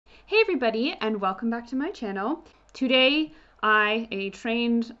Hey everybody, and welcome back to my channel. Today, I, a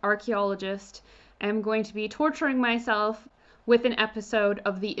trained archaeologist, am going to be torturing myself with an episode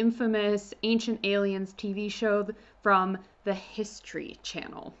of the infamous Ancient Aliens TV show from the History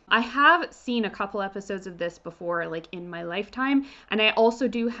Channel. I have seen a couple episodes of this before, like in my lifetime, and I also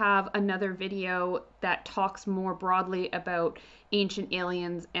do have another video that talks more broadly about ancient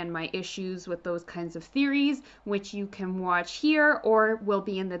aliens and my issues with those kinds of theories, which you can watch here or will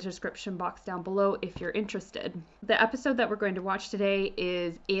be in the description box down below if you're interested. The episode that we're going to watch today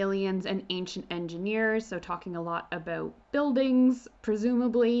is Aliens and Ancient Engineers, so talking a lot about buildings,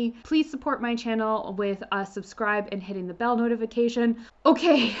 presumably. Please support my channel with a subscribe and hitting the bell notification.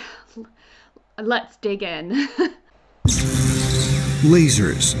 Okay, let's dig in.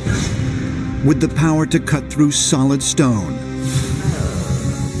 Lasers with the power to cut through solid stone.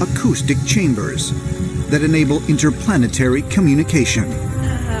 Acoustic chambers that enable interplanetary communication.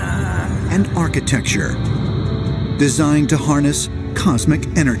 And architecture designed to harness cosmic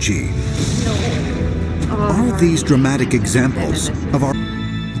energy. Are these dramatic examples of our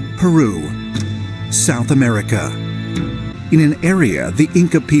Peru, South America, in an area the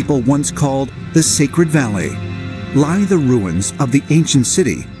Inca people once called the Sacred Valley, lie the ruins of the ancient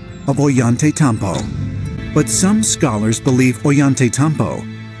city of Ollantaytambo. But some scholars believe Ollantaytambo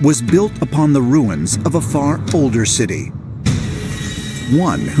was built upon the ruins of a far older city,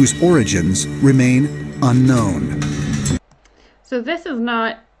 one whose origins remain unknown. So this is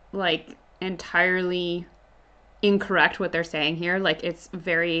not like entirely incorrect what they're saying here. Like, it's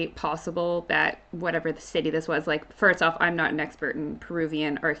very possible that whatever the city this was, like, first off, I'm not an expert in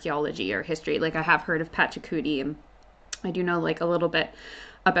Peruvian archaeology or history. Like, I have heard of Pachacuti and I do know like a little bit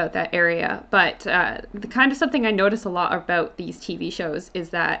about that area, but the kind of something I notice a lot about these TV shows is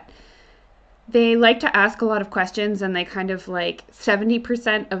that they like to ask a lot of questions, and they kind of like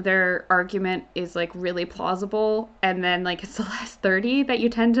 70% of their argument is like really plausible, and then like it's the last 30% that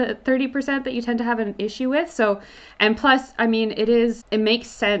you tend to have an issue with. So, and plus, I mean, it makes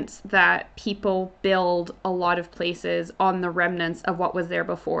sense that people build a lot of places on the remnants of what was there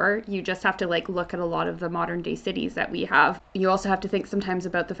before. You just have to like look at a lot of the modern day cities that we have. You also have to think sometimes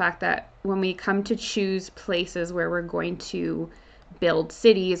about the fact that when we come to choose places where we're going to build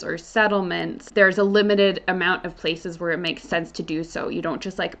cities or settlements, there's a limited amount of places where it makes sense to do so. You don't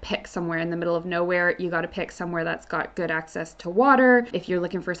just like pick somewhere in the middle of nowhere. You got to pick somewhere that's got good access to water. If you're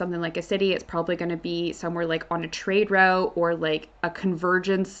looking for something like a city, it's probably going to be somewhere like on a trade route or like a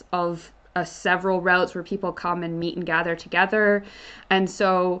convergence of several routes where people come and meet and gather together. And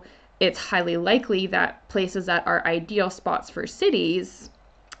so it's highly likely that places that are ideal spots for cities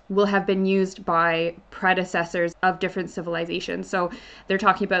will have been used by predecessors of different civilizations. So they're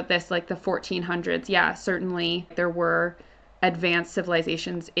talking about this like the 1400s. Yeah, certainly there were advanced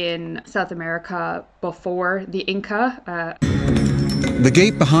civilizations in South America before the Inca. The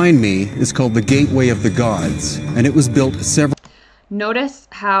gate behind me is called the Gateway of the Gods, and it was built several... Notice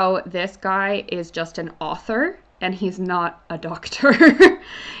how this guy is just an author, and he's not a doctor.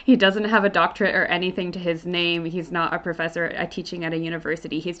 He doesn't have a doctorate or anything to his name. He's not a professor teaching at a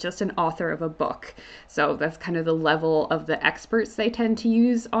university. He's just an author of a book. So that's kind of the level of the experts they tend to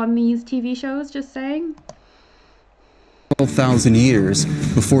use on these TV shows, just saying. 12,000 years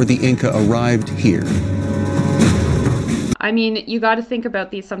before the Inca arrived here. I mean, you got to think about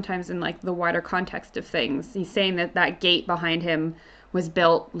these sometimes in like the wider context of things. He's saying that that gate behind him was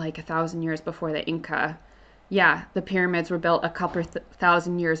built like 1,000 years before the Inca. Yeah, the pyramids were built a couple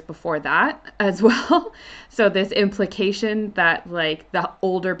thousand years before that as well. So this implication that like the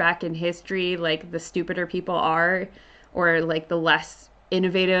older back in history, like the stupider people are, or like the less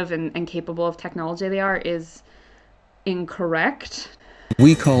innovative and capable of technology they are, is incorrect.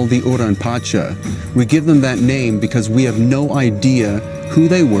 We call the Uran Pacha. We give them that name because we have no idea who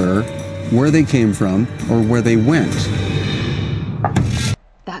they were, where they came from, or where they went.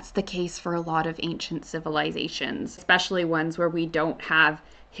 That's the case for a lot of ancient civilizations, especially ones where we don't have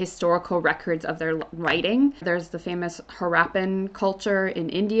historical records of their writing. There's the famous Harappan culture in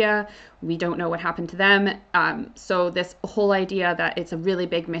India. We don't know what happened to them. So this whole idea that it's a really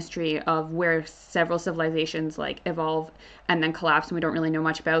big mystery of where several civilizations like evolve and then collapse and we don't really know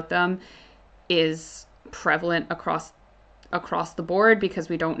much about them is prevalent across the board because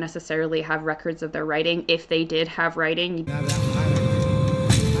we don't necessarily have records of their writing. If they did have writing...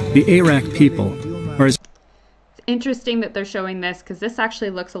 The Iraq people are... It's interesting that they're showing this because this actually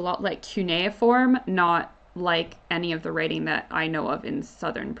looks a lot like cuneiform, not like any of the writing that I know of in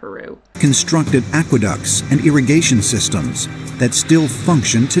southern Peru. Constructed aqueducts and irrigation systems that still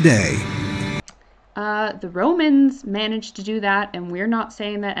function today. The Romans managed to do that, and we're not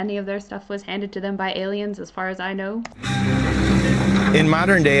saying that any of their stuff was handed to them by aliens, as far as I know. In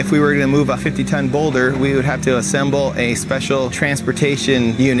modern day, if we were going to move a 50-ton boulder, we would have to assemble a special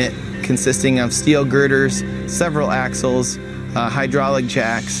transportation unit consisting of steel girders, several axles, hydraulic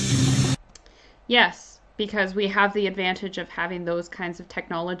jacks. Yes, because we have the advantage of having those kinds of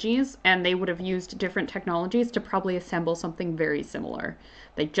technologies, and they would have used different technologies to probably assemble something very similar.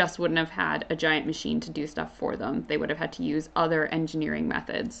 They just wouldn't have had a giant machine to do stuff for them. They would have had to use other engineering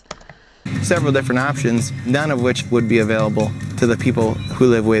methods. Several different options, none of which would be available to the people who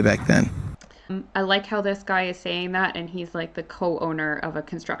live way back then. I like how this guy is saying that, and he's like the co-owner of a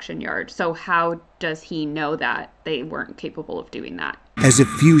construction yard. So how does he know that they weren't capable of doing that? As if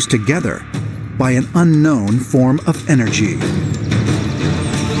fused together by an unknown form of energy.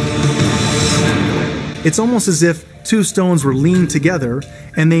 It's almost as if two stones were leaned together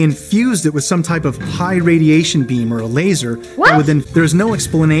and they infused it with some type of high radiation beam or a laser. What? There's no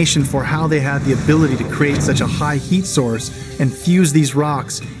explanation for how they had the ability to create such a high heat source and fuse these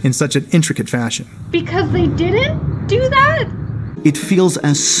rocks in such an intricate fashion. Because they didn't do that? It feels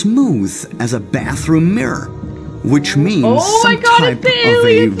as smooth as a bathroom mirror, which means Oh my some God, type it's the of a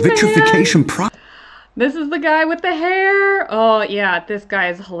aliens, man. vitrification process. This is the guy with the hair. Oh yeah, this guy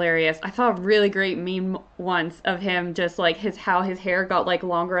is hilarious. I saw a really great meme once of him just like how his hair got like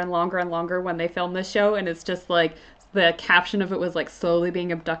longer and longer and longer when they filmed this show, and it's just like the caption of it was like slowly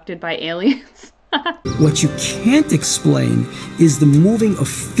being abducted by aliens. What you can't explain is the moving of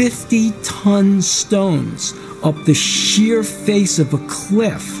 50-ton stones up the sheer face of a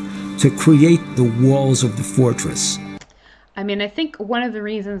cliff to create the walls of the fortress. I mean, I think one of the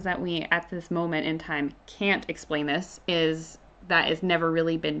reasons that we, at this moment in time, can't explain this is that it's never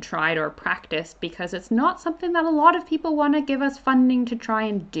really been tried or practiced because it's not something that a lot of people want to give us funding to try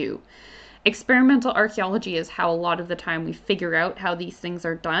and do. Experimental archaeology is how a lot of the time we figure out how these things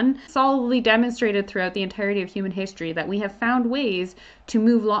are done. Solidly demonstrated throughout the entirety of human history that we have found ways to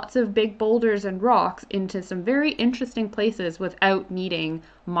move lots of big boulders and rocks into some very interesting places without needing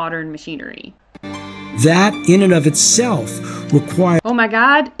modern machinery. That, in and of itself, requires... Oh my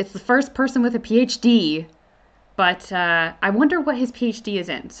god, it's the first person with a PhD. But I wonder what his PhD is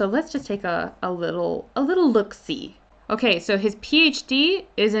in. So let's just take a little look-see. Okay, so his PhD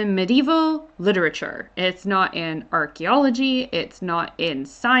is in medieval literature. It's not in archaeology, it's not in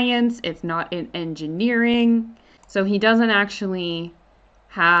science, it's not in engineering. So he doesn't actually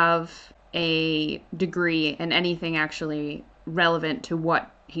have a degree in anything actually relevant to what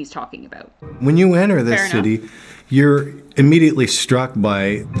he's talking about. When you enter this Fair city, enough. you're immediately struck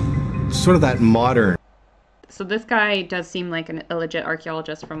by sort of that modern. So this guy does seem like a legit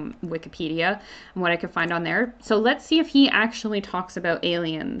archaeologist from Wikipedia and what I could find on there. So let's see if he actually talks about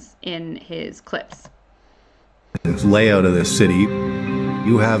aliens in his clips. Layout of this city.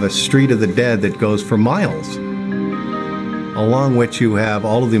 You have a street of the dead that goes for miles, along which you have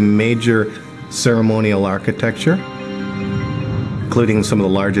all of the major ceremonial architecture, including some of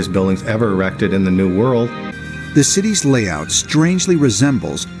the largest buildings ever erected in the New World. The city's layout strangely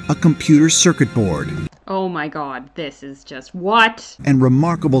resembles a computer circuit board. Oh my god, this is just what? And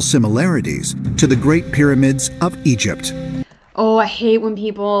remarkable similarities to the Great Pyramids of Egypt. Oh, I hate when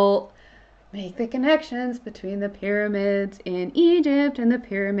people make the connections between the pyramids in Egypt and the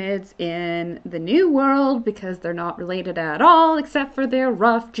pyramids in the New World because they're not related at all except for their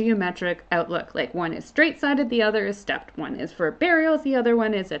rough geometric outlook. Like one is straight-sided, the other is stepped. One is for burials, the other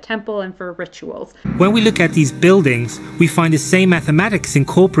one is a temple and for rituals. When we look at these buildings, we find the same mathematics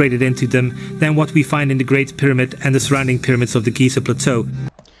incorporated into them than what we find in the Great Pyramid and the surrounding pyramids of the Giza Plateau.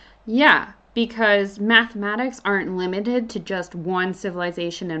 Yeah, because mathematics aren't limited to just one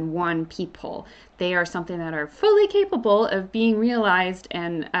civilization and one people. They are something that are fully capable of being realized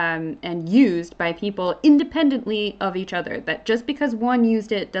and used by people independently of each other. That just because one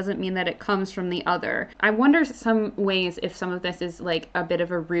used it doesn't mean that it comes from the other. I wonder some ways if some of this is like a bit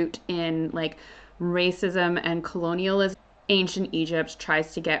of a root in like racism and colonialism. Ancient Egypt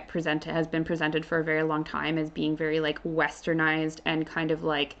has been presented for a very long time as being very like westernized and kind of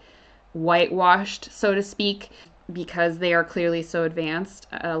like whitewashed, so to speak, because they are clearly so advanced.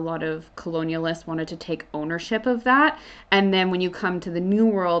 A lot of colonialists wanted to take ownership of that. And then when you come to the New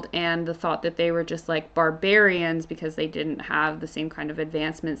World and the thought that they were just like barbarians because they didn't have the same kind of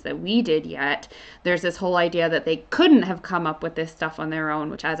advancements that we did yet, there's this whole idea that they couldn't have come up with this stuff on their own,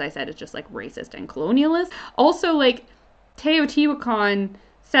 which, as I said, is just like racist and colonialist. Also, like Teotihuacan,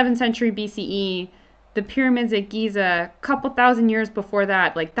 7th century BCE, the pyramids at Giza, a couple thousand years before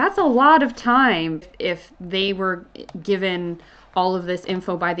that, like that's a lot of time if they were given all of this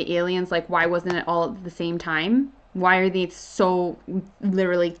info by the aliens, like why wasn't it all at the same time? Why are these so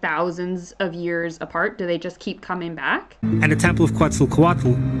literally thousands of years apart? Do they just keep coming back? And the Temple of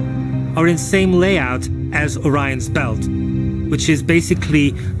Quetzalcoatl are in same layout as Orion's Belt, which is basically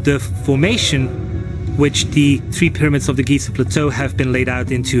the formation which the 3 pyramids of the Giza Plateau have been laid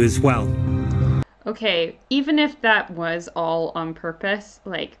out into as well. Okay, even if that was all on purpose,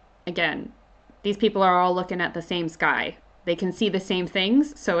 like, again, these people are all looking at the same sky. They can see the same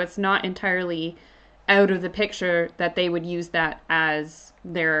things, so it's not entirely out of the picture that they would use that as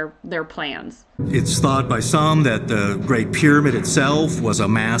their plans. It's thought by some that the Great Pyramid itself was a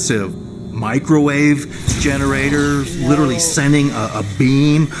massive microwave generator, literally sending a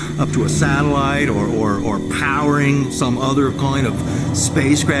beam up to a satellite or powering some other kind of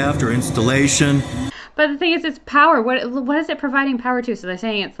spacecraft or installation. But the thing is, it's power. What is it providing power to? So they're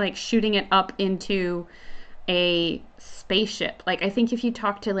saying it's like shooting it up into a spaceship. Like, I think if you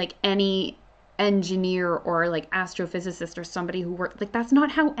talk to like any engineer or like astrophysicist or somebody who works, like, that's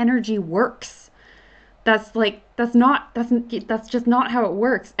not how energy works. That's just not how it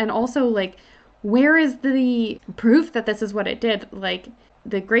works. And also, like, where is the proof that this is what it did? Like,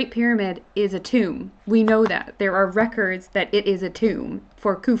 the Great Pyramid is a tomb. We know that. There are records that it is a tomb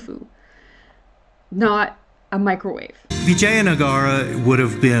for Khufu, not a microwave. Vijayanagara would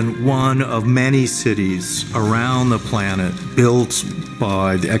have been one of many cities around the planet built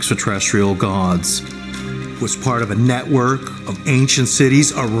by the extraterrestrial gods. It was part of a network of ancient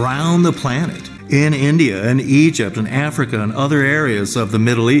cities around the planet. In India and Egypt and Africa and other areas of the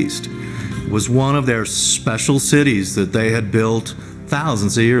Middle East. It was one of their special cities that they had built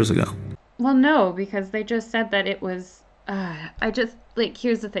thousands of years ago. Well, no, because they just said that it was,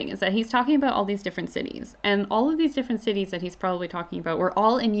 here's the thing, is that he's talking about all these different cities. And all of these different cities that he's probably talking about were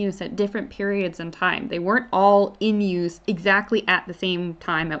all in use at different periods in time. They weren't all in use exactly at the same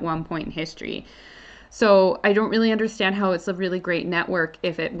time at one point in history. So I don't really understand how it's a really great network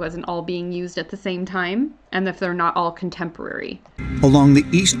if it wasn't all being used at the same time and if they're not all contemporary. Along the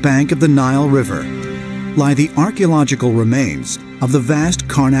east bank of the Nile River lie the archaeological remains of the vast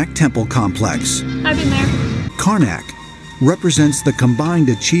Karnak temple complex. I've been there. Karnak represents the combined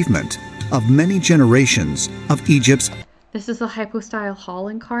achievement of many generations of Egypt's. This is the hypostyle hall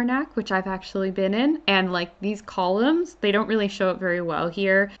in Karnak, which I've actually been in. And like these columns, they don't really show it very well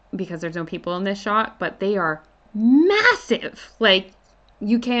here because there's no people in this shot, but they are massive. Like,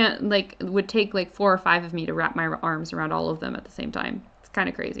 you can't, like, it would take like 4 or 5 of me to wrap my arms around all of them at the same time. It's kind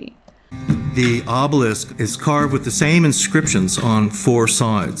of crazy. The obelisk is carved with the same inscriptions on 4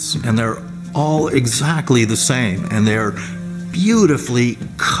 sides, and they're all exactly the same, and they're beautifully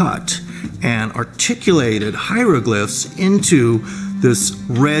cut and articulated hieroglyphs into this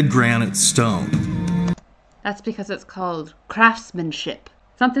red granite stone. That's because it's called craftsmanship.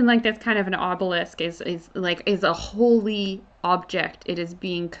 Something like this kind of an obelisk is a holy object. It is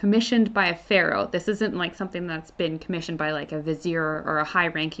being commissioned by a pharaoh. This isn't like something that's been commissioned by like a vizier or a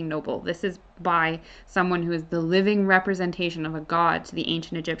high-ranking noble. This is by someone who is the living representation of a god to the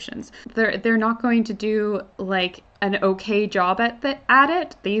ancient Egyptians. They're not going to do like an okay job at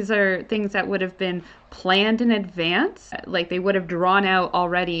it. These are things that would have been planned in advance. Like, they would have drawn out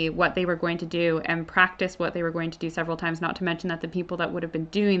already what they were going to do and practiced what they were going to do several times, not to mention that the people that would have been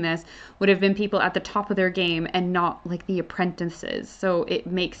doing this would have been people at the top of their game and not like the apprentices. So it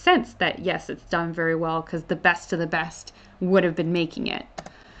makes sense that yes, it's done very well because the best of the best would have been making it.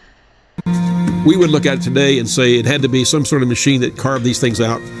 We would look at it today and say it had to be some sort of machine that carved these things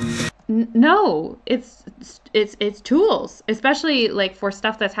out. No, it's tools, especially like for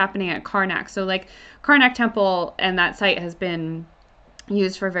stuff that's happening at Karnak. So like Karnak Temple and that site has been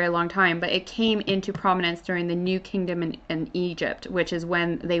used for a very long time, but it came into prominence during the New Kingdom in Egypt, which is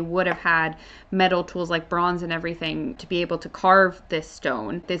when they would have had metal tools like bronze and everything to be able to carve this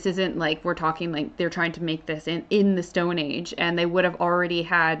stone. This isn't like we're talking like they're trying to make this in the Stone Age, and they would have already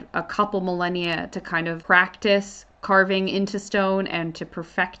had a couple millennia to kind of practice carving into stone and to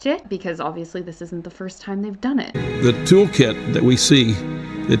perfect it, because obviously this isn't the first time they've done it. The toolkit that we see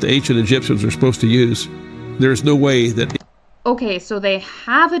that the ancient Egyptians are supposed to use, there's no way that... Okay, so they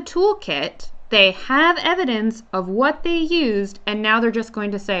have a toolkit, they have evidence of what they used, and now they're just going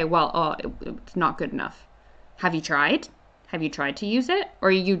to say, well, it's not good enough. Have you tried? Have you tried to use it? Or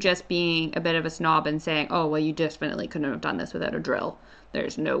are you just being a bit of a snob and saying, oh, well, you definitely couldn't have done this without a drill.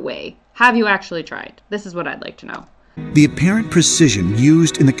 There's no way. Have you actually tried? This is what I'd like to know. The apparent precision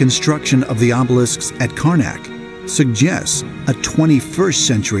used in the construction of the obelisks at Karnak suggests a 21st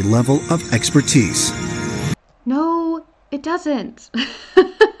century level of expertise. No, it doesn't.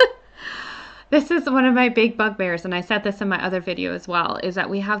 This is one of my big bugbears, and I said this in my other video as well, is that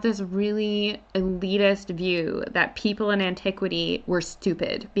we have this really elitist view that people in antiquity were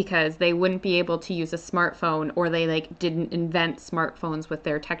stupid because they wouldn't be able to use a smartphone, or they like didn't invent smartphones with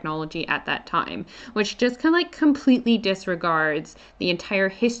their technology at that time, which just kind of like completely disregards the entire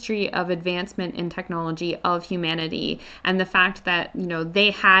history of advancement in technology of humanity, and the fact that, you know,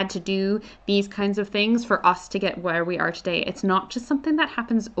 they had to do these kinds of things for us to get where we are today. It's not just something that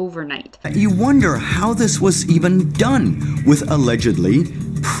happens overnight. You wonder how this was even done with allegedly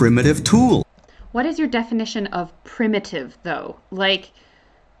primitive tools. What is your definition of primitive, though? Like,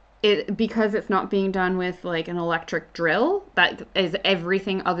 because it's not being done with like an electric drill, that is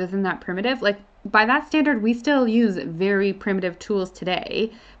everything other than that primitive? Like, by that standard, we still use very primitive tools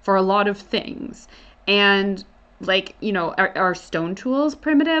today for a lot of things. And like, you know, are stone tools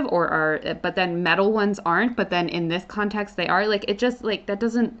primitive, or but then metal ones aren't, but then in this context they are? Like, it just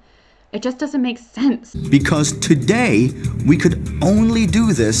doesn't make sense. Because today we could only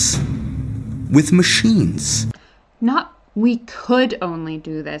do this with machines. Not we could only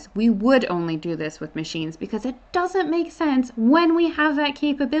do this. We would only do this with machines, because it doesn't make sense when we have that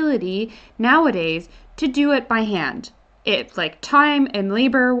capability nowadays to do it by hand. It's like time and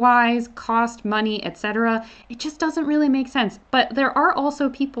labor wise, cost, money, etc. It just doesn't really make sense. But there are also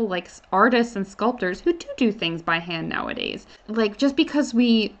people like artists and sculptors who do things by hand nowadays. Like, just because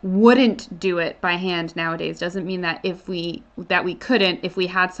we wouldn't do it by hand nowadays doesn't mean that we couldn't if we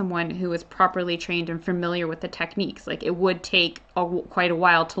had someone who was properly trained and familiar with the techniques. Like, it would take quite a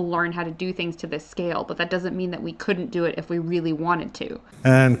while to learn how to do things to this scale, but that doesn't mean that we couldn't do it if we really wanted to.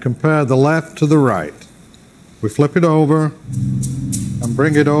 And compare the left to the right. We flip it over and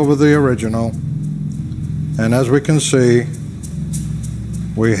bring it over the original, and as we can see,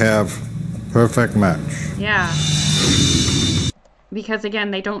 we have a perfect match. Yeah. Because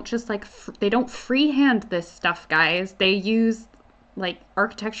again, they don't just like, they don't freehand this stuff, guys. They use like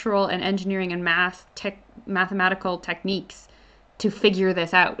architectural and engineering and mathematical techniques to figure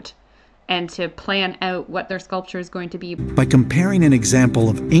this out and to plan out what their sculpture is going to be. By comparing an example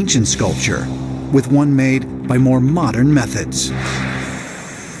of ancient sculpture with one made by more modern methods.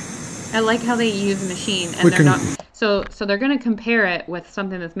 I like how they use a machine, and they're not so they're going to compare it with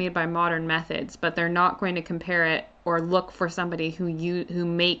something that's made by modern methods, but they're not going to compare it or look for somebody who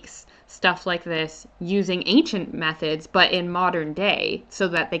makes stuff like this using ancient methods but in modern day, so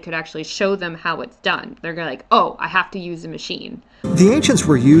that they could actually show them how it's done. They're going to like, oh, I have to use a machine. The ancients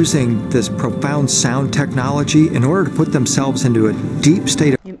were using this profound sound technology in order to put themselves into a deep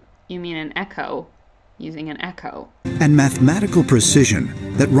state of... You mean an echo, using an echo. And mathematical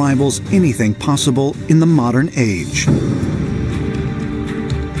precision that rivals anything possible in the modern age.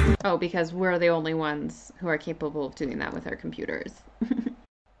 Oh, because we're the only ones who are capable of doing that with our computers.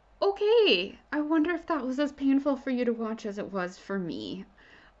 Okay, I wonder if that was as painful for you to watch as it was for me.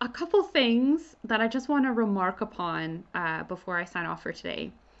 A couple things that I just want to remark upon before I sign off for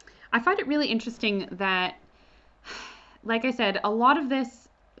today. I find it really interesting that, like I said, a lot of this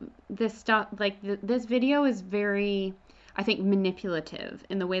stuff, like this video is very, I think, manipulative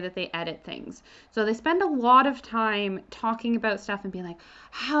in the way that they edit things. So they spend a lot of time talking about stuff and being like,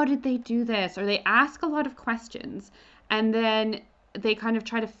 how did they do this? Or they ask a lot of questions, and then they kind of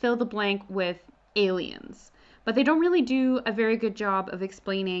try to fill the blank with aliens. But they don't really do a very good job of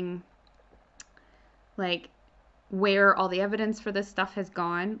explaining, like, where all the evidence for this stuff has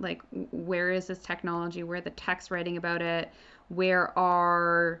gone. Like, where is this technology? Where are the texts writing about it? Where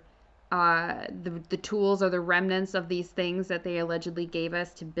are the tools or the remnants of these things that they allegedly gave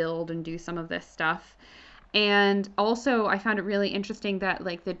us to build and do some of this stuff? And also, I found it really interesting that,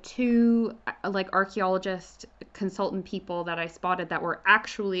 like, the two, like, archaeologist consultant people that I spotted that were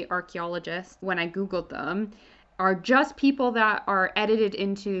actually archaeologists when I Googled them are just people that are edited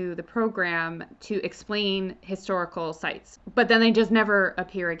into the program to explain historical sites. But then they just never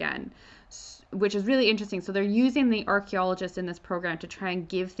appear again, which is really interesting. So they're using the archaeologists in this program to try and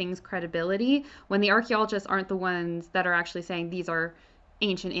give things credibility, when the archaeologists aren't the ones that are actually saying these are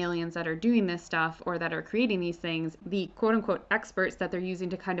ancient aliens that are doing this stuff or that are creating these things. The quote-unquote experts that they're using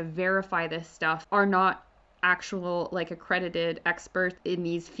to kind of verify this stuff are not actual, like, accredited experts in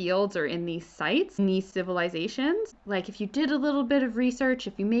these fields or in these sites, in these civilizations. Like, if you did a little bit of research,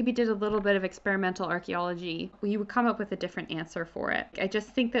 if you maybe did a little bit of experimental archaeology, you would come up with a different answer for it. I just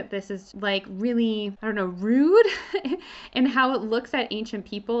think that this is, like, really, I don't know, rude in how it looks at ancient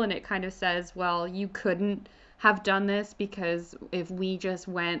people, and it kind of says, well, you couldn't have done this, because if we just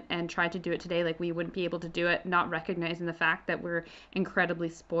went and tried to do it today, like, we wouldn't be able to do it, not recognizing the fact that we're incredibly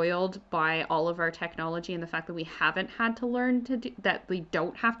spoiled by all of our technology and the fact that we haven't had to learn to do that, we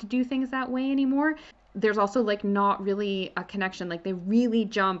don't have to do things that way anymore. There's also like not really a connection. Like, they really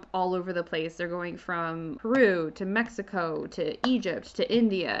jump all over the place. They're going from Peru to Mexico to Egypt to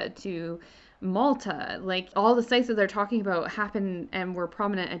India to Malta. Like, all the sites that they're talking about happen and were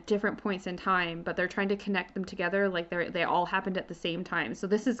prominent at different points in time, but they're trying to connect them together like they all happened at the same time. So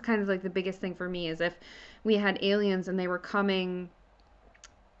this is kind of like the biggest thing for me, is if we had aliens and they were coming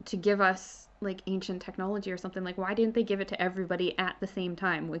to give us like ancient technology or something, like, why didn't they give it to everybody at the same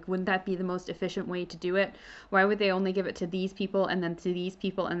time? Like, wouldn't that be the most efficient way to do it? Why would they only give it to these people and then to these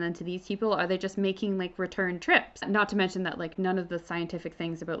people and then to these people? Are they just making like return trips? Not to mention that like none of the scientific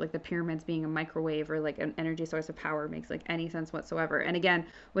things about like the pyramids being a microwave or like an energy source of power makes like any sense whatsoever. And again,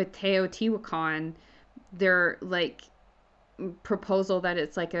 with Teotihuacan, their like proposal that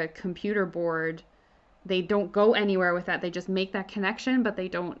it's like a computer board, they don't go anywhere with that. They just make that connection, but they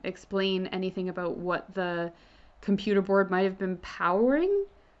don't explain anything about what the computer board might have been powering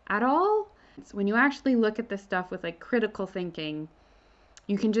at all. So when you actually look at this stuff with like critical thinking,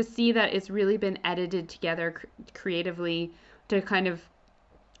 you can just see that it's really been edited together creatively to kind of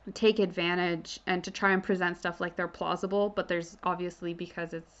take advantage and to try and present stuff like they're plausible, but there's obviously,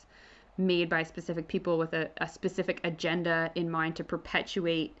 because it's made by specific people with a specific agenda in mind to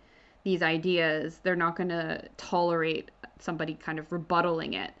perpetuate these ideas, they're not going to tolerate somebody kind of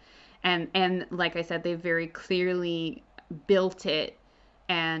rebuttaling it. And like I said, they very clearly built it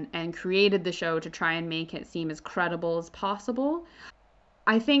and created the show to try and make it seem as credible as possible.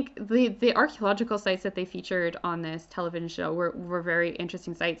 I think the archaeological sites that they featured on this television show were very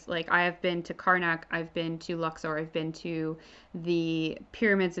interesting sites. Like, I have been to Karnak, I've been to Luxor, I've been to the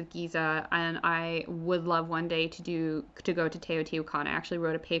pyramids of Giza, and I would love one day to go to Teotihuacan. I actually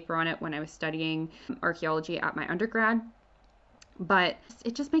wrote a paper on it when I was studying archaeology at my undergrad. But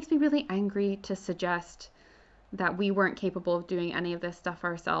it just makes me really angry to suggest that we weren't capable of doing any of this stuff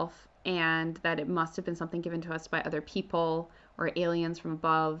ourselves, and that it must have been something given to us by other people or aliens from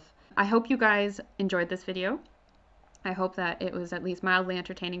above. I hope you guys enjoyed this video. I hope that it was at least mildly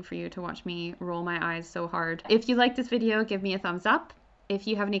entertaining for you to watch me roll my eyes so hard. If you liked this video, give me a thumbs up. If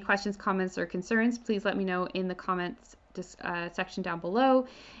you have any questions, comments, or concerns, please let me know in the comments section down below.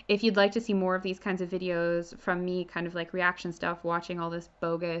 If you'd like to see more of these kinds of videos from me, kind of like reaction stuff, watching all this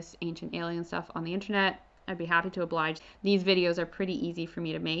bogus ancient alien stuff on the internet, I'd be happy to oblige. These videos are pretty easy for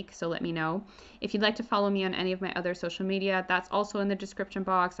me to make, so let me know. If you'd like to follow me on any of my other social media, that's also in the description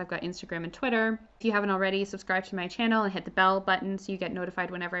box. I've got Instagram and Twitter. If you haven't already, subscribe to my channel and hit the bell button so you get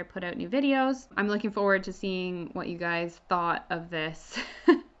notified whenever I put out new videos. I'm looking forward to seeing what you guys thought of this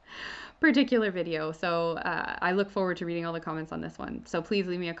particular video, so I look forward to reading all the comments on this one. So please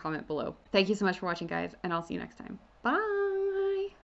leave me a comment below. Thank you so much for watching, guys, and I'll see you next time. Bye!